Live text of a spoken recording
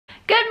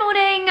Good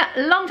morning,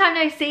 long time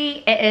no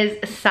see.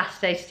 It is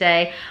Saturday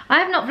today. I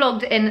have not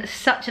vlogged in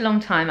such a long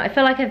time. I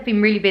feel like I've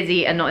been really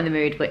busy and not in the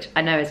mood, which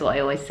I know is what I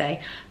always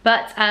say.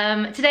 But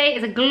today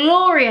is a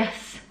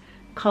glorious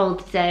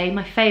cold day,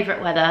 my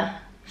favourite weather.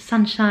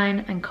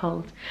 Sunshine and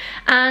cold.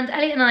 And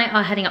Elliot and I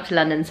are heading up to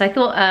London, so I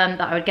thought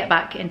that I would get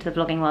back into the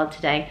vlogging world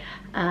today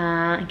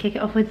and kick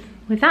it off with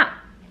that.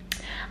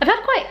 I've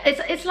had quite,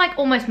 it's like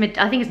almost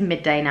I think it's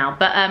midday now,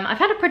 but I've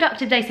had a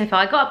productive day so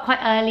far. I got up quite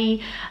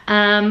early,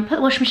 put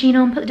the washing machine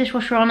on, put the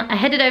dishwasher on. I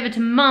headed over to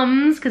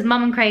Mum's, because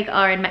Mum and Craig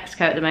are in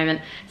Mexico at the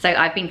moment, so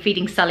I've been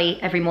feeding Sully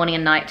every morning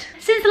and night.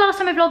 Since the last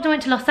time I vlogged, I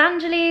went to Los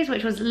Angeles,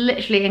 which was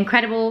literally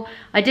incredible.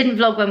 I didn't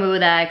vlog when we were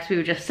there, because we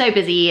were just so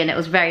busy, and it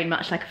was very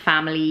much like a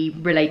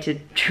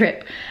family-related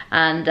trip,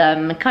 and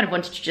I kind of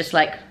wanted to just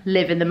like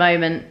live in the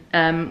moment,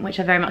 which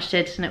I very much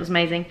did, and it was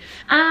amazing.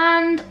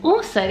 And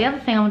also, the other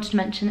thing I wanted to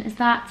mention is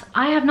that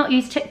I have not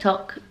used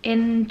TikTok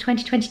in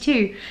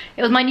 2022.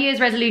 It was my New Year's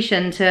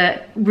resolution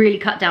to really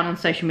cut down on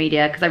social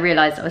media because I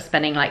realized I was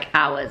spending like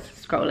hours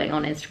scrolling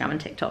on Instagram and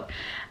TikTok.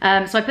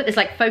 So I put this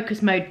like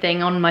focus mode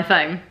thing on my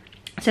phone.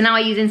 So now I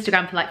use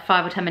Instagram for like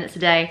 5 or 10 minutes a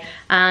day,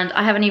 and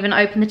I haven't even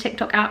opened the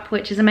TikTok app,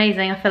 which is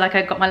amazing. I feel like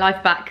I've got my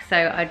life back, so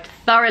I'd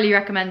thoroughly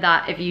recommend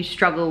that if you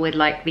struggle with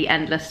like the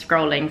endless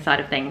scrolling side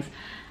of things.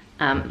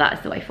 That is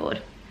the way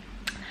forward.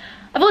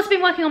 I've also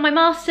been working on my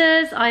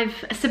masters.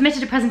 I've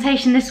submitted a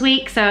presentation this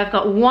week, so I've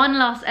got one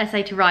last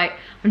essay to write.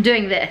 I'm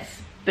doing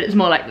this, but it's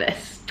more like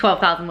this,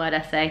 12,000 word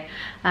essay.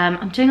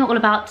 I'm doing it all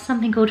about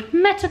something called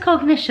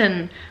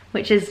metacognition,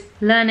 which is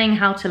learning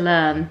how to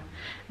learn.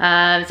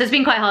 So it's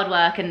been quite hard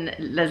work, and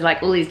there's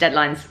like all these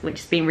deadlines,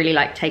 which has been really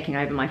like taking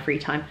over my free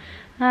time.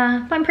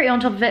 But I'm pretty on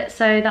top of it,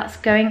 so that's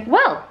going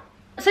well.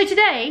 So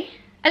today,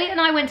 Elliot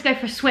and I went to go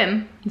for a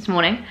swim this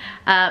morning,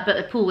 but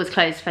the pool was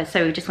closed,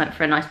 so we just went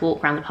for a nice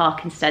walk around the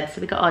park instead.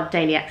 So we got our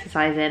daily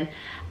exercise in.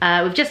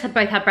 We've just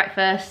both had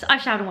breakfast. I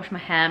showered and washed my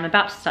hair. I'm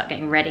about to start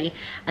getting ready,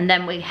 and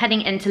then we're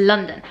heading into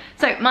London.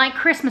 So my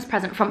Christmas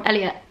present from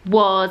Elliot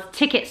was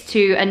tickets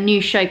to a new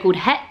show called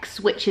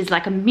Hex, which is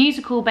like a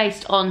musical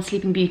based on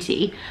Sleeping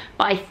Beauty,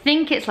 but I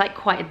think it's like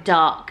quite a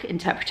dark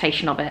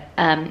interpretation of it,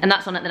 and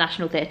that's on at the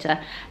National Theatre.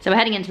 So we're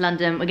heading into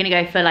London. We're gonna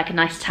go for like a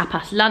nice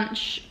tapas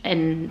lunch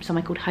in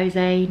somewhere called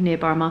Jose, near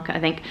Borough Market, I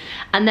think,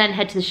 and then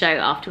head to the show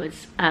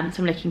afterwards. So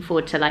I'm looking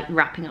forward to like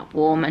wrapping up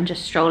warm and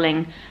just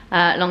strolling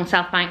along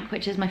South Bank,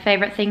 which is my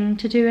favourite thing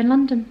to do in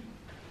London.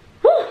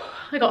 Whew,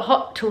 I got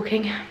hot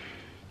talking.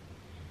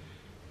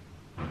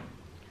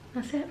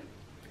 That's it.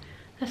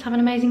 Let's have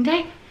an amazing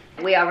day.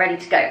 We are ready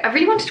to go. I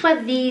really wanted to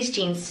wear these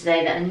jeans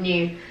today that are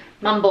new.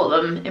 Mum bought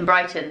them in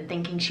Brighton,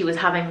 thinking she was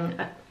having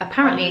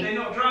apparently Are they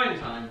not drying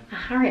time? A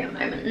Harriet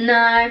moment.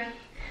 No.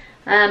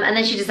 And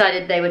then she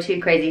decided they were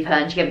too crazy for her,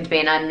 and she gave them to me,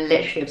 and I'm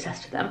literally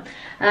obsessed with them.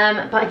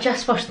 But I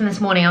just washed them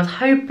this morning. I was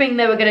hoping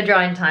they were going to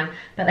dry in time,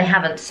 but they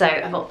haven't, so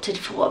I've opted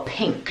for a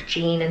pink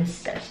jean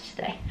instead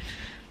today.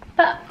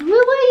 But we'll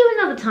wear you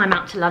another time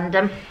out to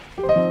London.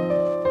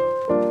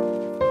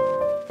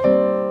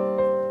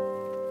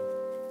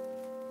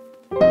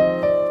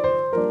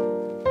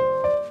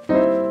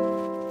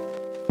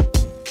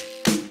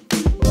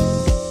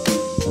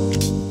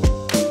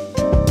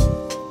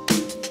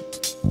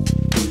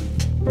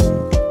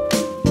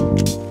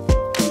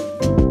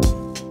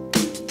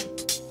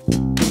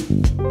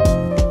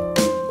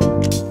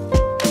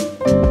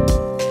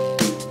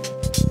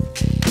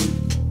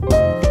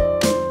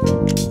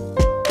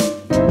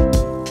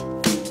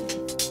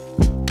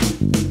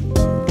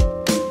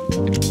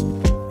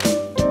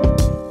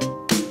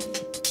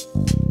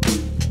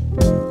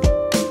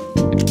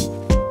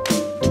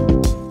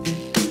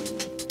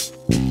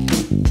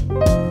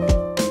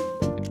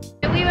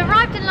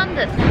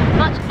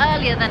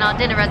 Than our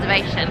dinner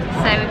reservation,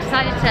 so we've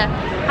decided to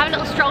have a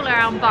little stroll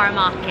around Borough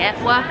Market,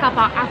 work up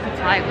our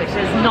appetite, which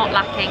is not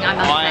lacking, I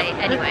must say,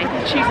 anyway.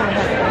 Cheese on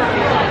her.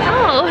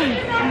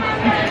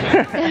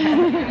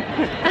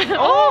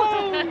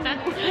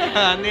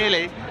 Oh!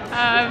 Nearly.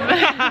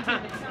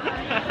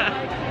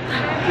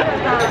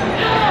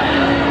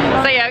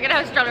 So yeah, we're gonna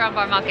have a stroll around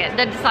Borough Market,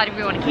 then decide if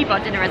we want to keep our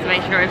dinner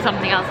reservation or if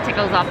something else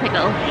tickles our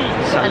pickle,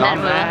 and then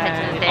we'll head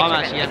to the theatre. I'm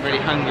actually getting really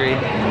hungry.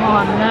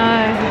 Oh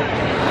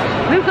no.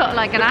 We've got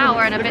like an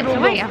hour and a bit to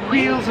wait, haven't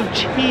we? Wheels of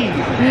cheese.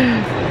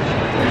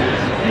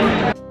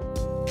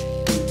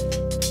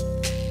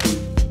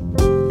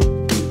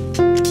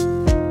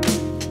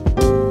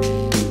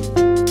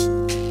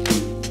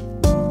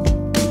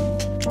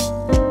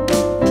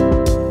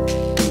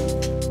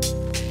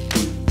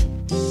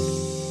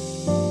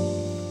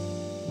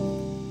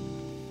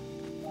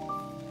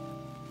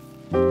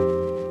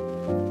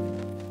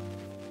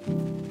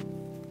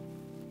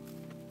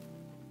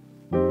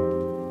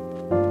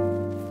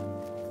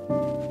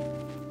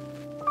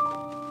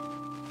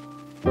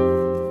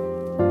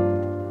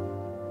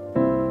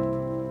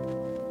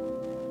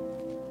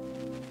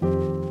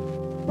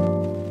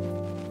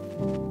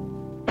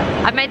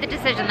 I've made the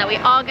decision that we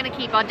are going to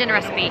keep our dinner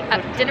recipe,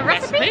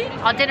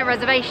 our dinner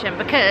reservation,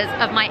 because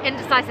of my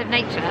indecisive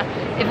nature.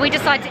 If we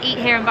decide to eat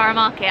here in Borough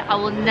Market, I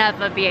will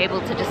never be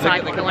able to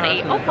decide what we want to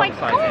eat. Oh my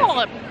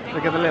god!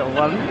 Look at the little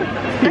one.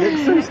 He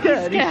looks so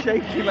scared. He's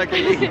shaking like a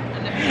leaf.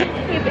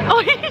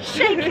 Oh, he's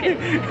shaking.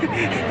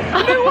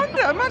 No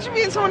wonder. Imagine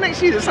being someone next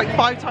to you that's like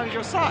 5 times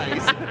your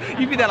size.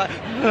 You'd be there like.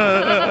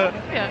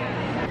 Yeah.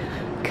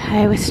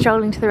 Okay, we're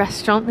strolling to the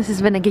restaurant. This is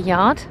Vinegar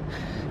Yard.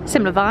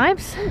 Similar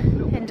vibes.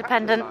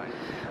 Independent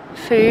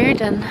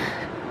food and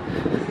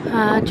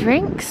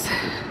drinks.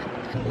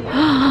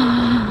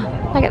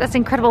 Look at this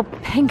incredible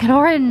pink and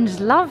orange.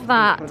 Love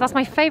that. That's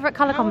my favourite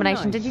colour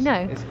combination. Nice. Did you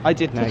know? I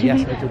did know,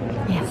 yes, I did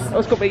know. Yes. Oh,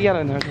 it's got a bit of yellow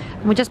in there.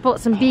 And we just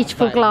bought some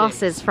beautiful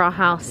glasses for our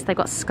house. They've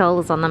got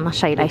skulls on them. I'll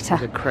show you later.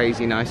 It's a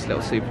crazy nice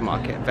little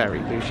supermarket. Very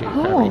bougie,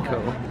 very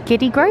cool.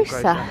 Giddy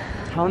Grocer.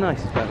 How nice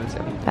is Bermondsey?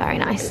 Very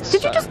nice.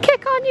 Did you just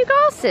kick our new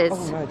glasses?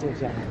 Oh, no, I did,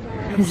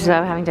 yeah. This is where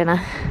we're having dinner.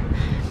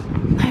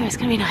 Oh, it's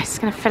going to be nice. It's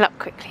going to fill up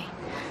quickly.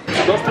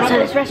 So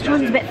this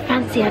restaurant's a bit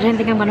fancy. I don't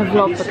think I'm going to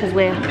vlog because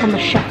we're on the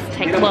chef's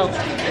table. Well,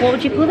 what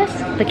would you call this?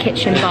 The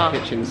kitchen bar.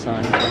 Kitchen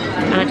sign.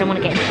 And I don't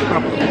want to get into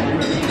trouble.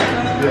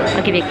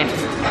 I'll give you a glimpse.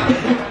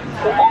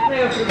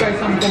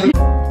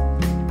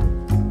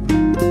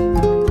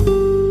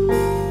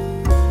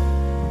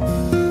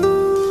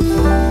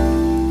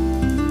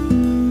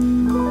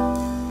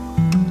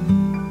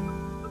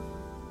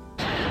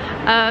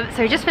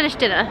 So we just finished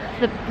dinner.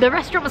 The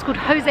restaurant was called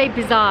Jose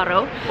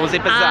Pizarro. Jose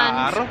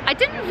Pizarro. I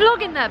didn't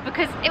vlog in there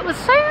because it was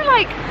so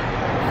like,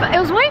 it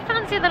was way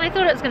fancier than I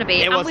thought it was going to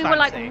be. And we were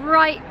like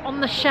right on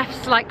the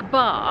chef's like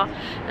bar,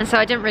 and so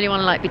I didn't really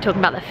want to like be talking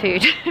about the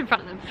food in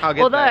front of them.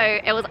 Although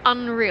it was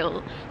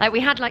unreal. Like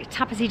we had like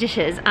tapasy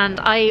dishes, and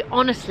I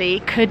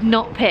honestly could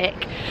not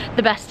pick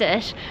the best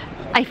dish.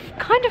 I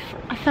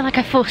feel like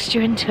I forced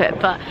you into it,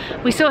 but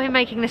we saw him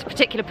making this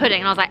particular pudding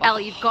and I was like, Elle,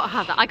 you've got to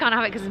have that. I can't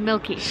have it because it's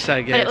milky.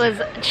 So good. But it was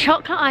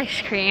chocolate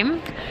ice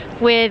cream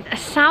with a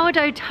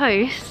sourdough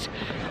toast,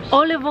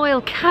 olive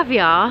oil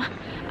caviar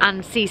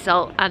and sea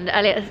salt. And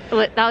Elliot,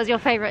 that was your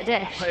favourite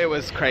dish. It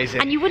was crazy.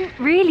 And you wouldn't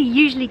really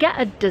usually get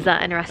a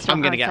dessert in a restaurant.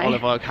 I'm going to get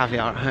olive oil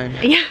caviar at home.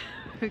 Yeah.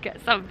 We'll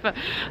get some for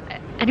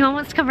anyone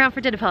wants to come around for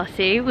a dinner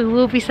party. We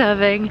will be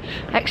serving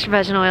extra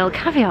virgin oil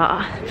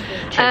caviar.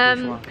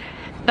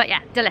 But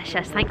yeah,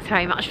 delicious. Thanks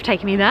very much for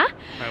taking me there.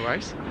 No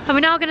worries. And we're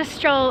now going to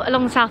stroll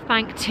along the South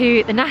Bank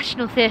to the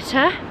National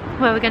Theatre,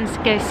 where we're going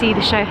to go see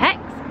the show Hex.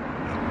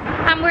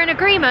 And we're in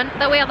agreement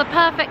that we are the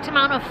perfect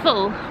amount of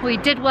full. We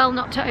did well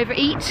not to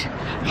overeat,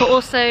 but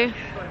also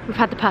we've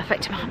had the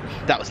perfect amount.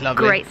 That was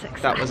lovely. Great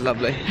success. That was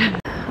lovely.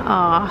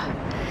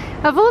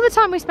 Of all the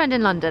time we spend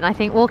in London, I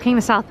think walking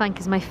the South Bank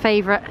is my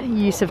favourite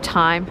use of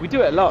time. We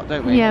do it a lot,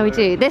 don't we? Yeah, we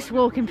do. This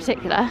walk in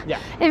particular. Yeah.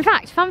 In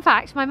fact, fun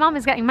fact, my mum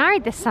is getting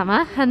married this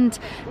summer, and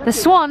the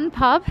Swan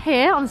pub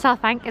here on the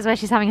South Bank is where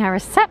she's having her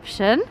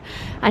reception,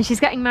 and she's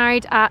getting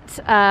married at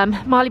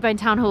Marylebone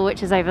Town Hall,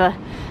 which is over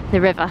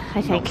the river,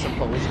 I think. Not St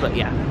Paul's, but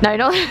yeah. No,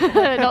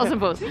 not St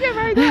Paul's. Did you get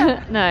married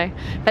there? No,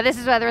 but this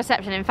is where the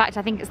reception. In fact,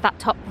 I think it's that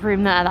top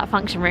room there, that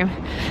function room,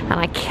 and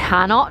I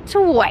cannot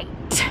wait.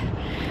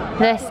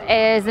 This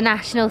is the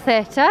National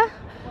Theatre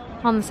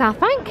on the South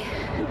Bank.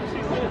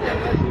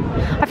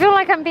 I feel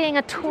like I'm being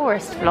a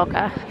tourist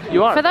vlogger.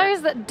 You are. For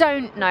those that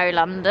don't know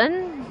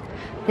London,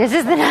 this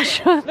is the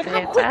National Theatre.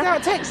 Look how quick our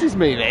text is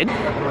moving. Oh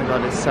my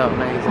god, it's so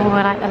amazing. Oh,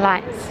 I like the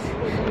lights.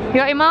 You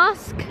got your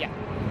mask? Yeah.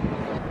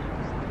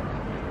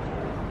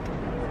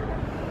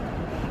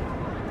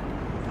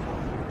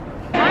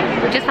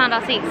 We just found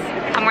our seats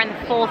and we're in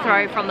the 4th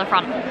row from the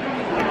front.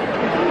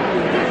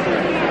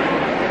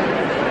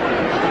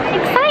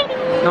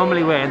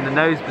 Normally we're in the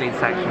nosebleed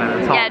section at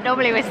the top. Yeah,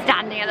 normally we're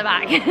standing at the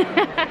back.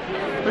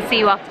 We'll see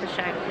you after the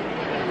show.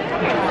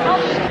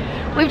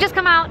 We've just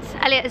come out.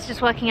 Elliot is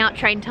just working out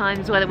train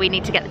times, whether we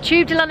need to get the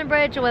tube to London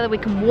Bridge or whether we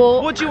can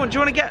walk. What do you want? Do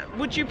you want to get?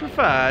 Would you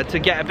prefer to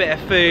get a bit of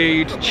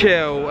food,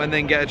 chill, and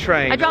then get a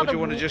train, or do you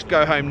want to just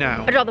go home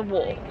now? I'd rather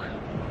walk.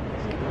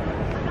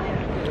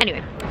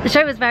 Anyway, the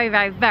show was very,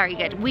 very, very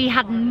good. We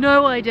had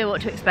no idea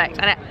what to expect,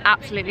 and it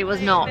absolutely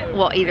was not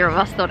what either of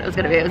us thought it was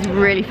going to be. It was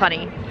really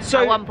funny. So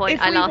at one point,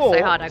 I laughed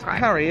so hard I cried.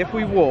 Harry, if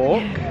we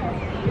walk,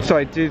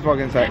 sorry, do vlog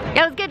in a sec.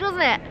 It was good,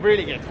 wasn't it?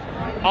 Really good.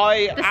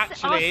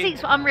 Our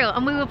seats were unreal,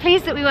 and we were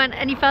pleased that we weren't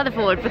any further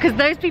forward because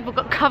those people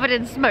got covered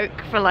in smoke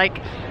for like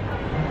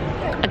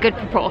a good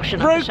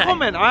proportion of the show.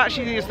 Comment, I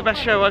actually think it's the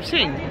best show I've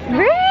seen.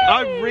 Really?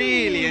 I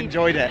really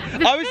enjoyed it.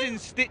 I was in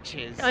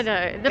stitches. I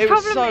know. The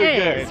problem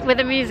is, with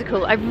a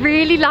musical, I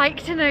really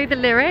like to know the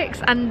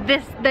lyrics, and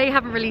they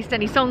haven't released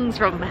any songs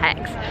from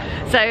Hex.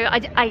 So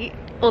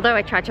although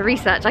I tried to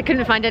research, I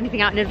couldn't find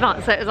anything out in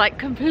advance, so it was like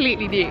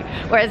completely new.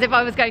 Whereas if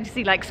I was going to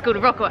see like School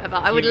of Rock or whatever,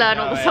 I would learn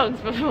all the songs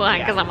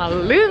beforehand because I'm a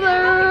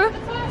loser.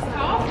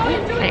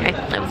 Anyway,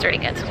 that was really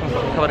good.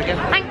 Come on again.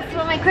 Thanks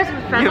for my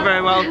Christmas present. You're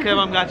very welcome,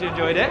 I'm glad you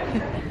enjoyed it.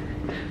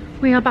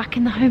 We are back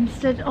in the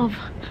homestead of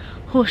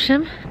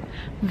Horsham.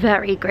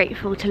 Very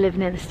grateful to live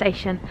near the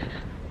station.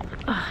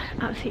 Oh,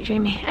 absolutely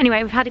dreamy.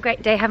 Anyway, we've had a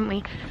great day, haven't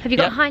we? Have you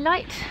got a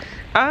highlight?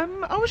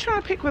 I was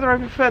trying to pick whether I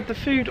preferred the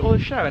food or the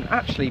show, and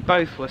actually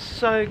both were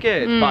so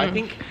good, but I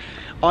think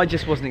I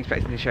just wasn't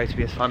expecting the show to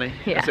be as funny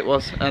as it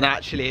was, and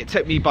actually it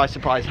took me by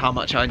surprise how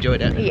much I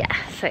enjoyed it.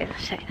 Yeah, so the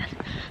show then.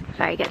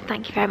 Very good,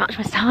 thank you very much,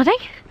 Mr. Harding.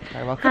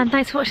 Very welcome. And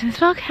thanks for watching this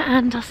vlog,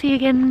 and I'll see you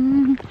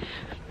again,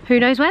 who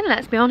knows when,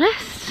 let's be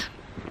honest.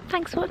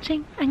 Thanks for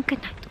watching, and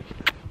good night.